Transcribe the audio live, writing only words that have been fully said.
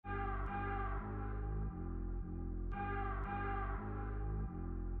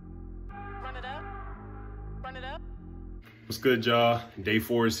it up. What's good, y'all? Day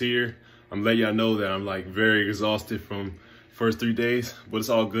 4 is here. I'm letting y'all know that I'm like very exhausted from first 3 days, but it's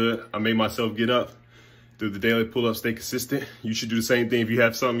all good. I made myself get up, do the daily pull-ups, stay consistent. You should do the same thing. If you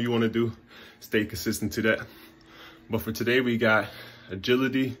have something you want to do, stay consistent to that. But for today, we got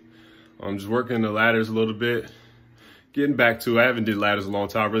agility. I'm just working the ladders a little bit, getting back to, I haven't did ladders in a long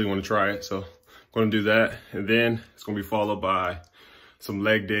time. I really want to try it, so I'm going to do that. And then it's going to be followed by some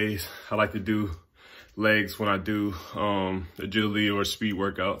leg days. I like to do legs when I do agility or speed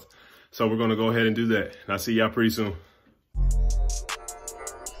workouts. So we're going to go ahead and do that. And I'll see y'all pretty soon.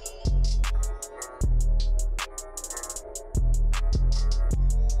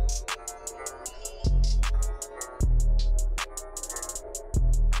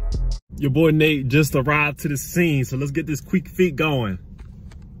 Your boy Nate just arrived to the scene, so let's get this quick fit going.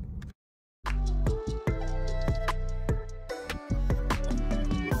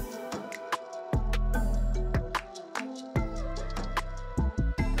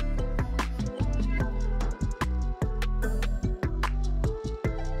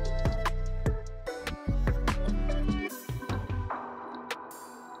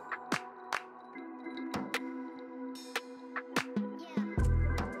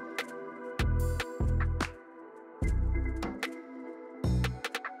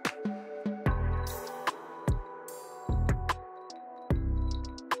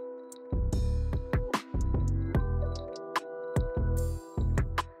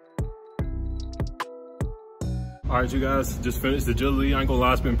 All right, you guys, just finished agility. I ain't gonna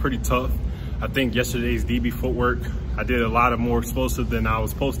lie, it's been pretty tough. I think yesterday's DB footwork, I did a lot of more explosive than I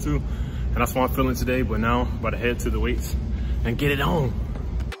was supposed to, and that's what I'm feeling today. But now I'm about to head to the weights and get it on.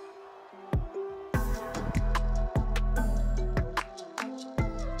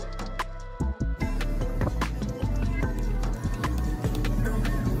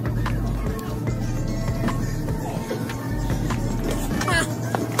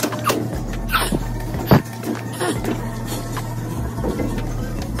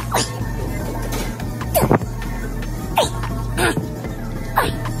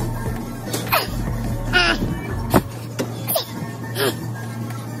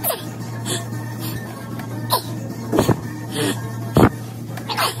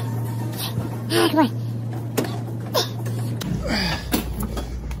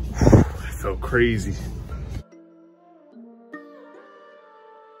 So crazy.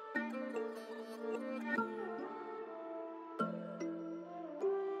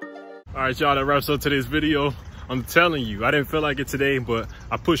 All right, y'all, that wraps up today's video. I'm telling you, I didn't feel like it today, but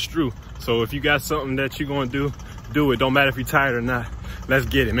I pushed through. So if you got something that you're gonna do, do it. Don't matter if you're tired or not. Let's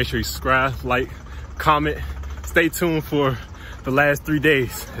get it. Make sure you subscribe, like, comment. Stay tuned for the last 3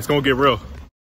 days. It's gonna get real.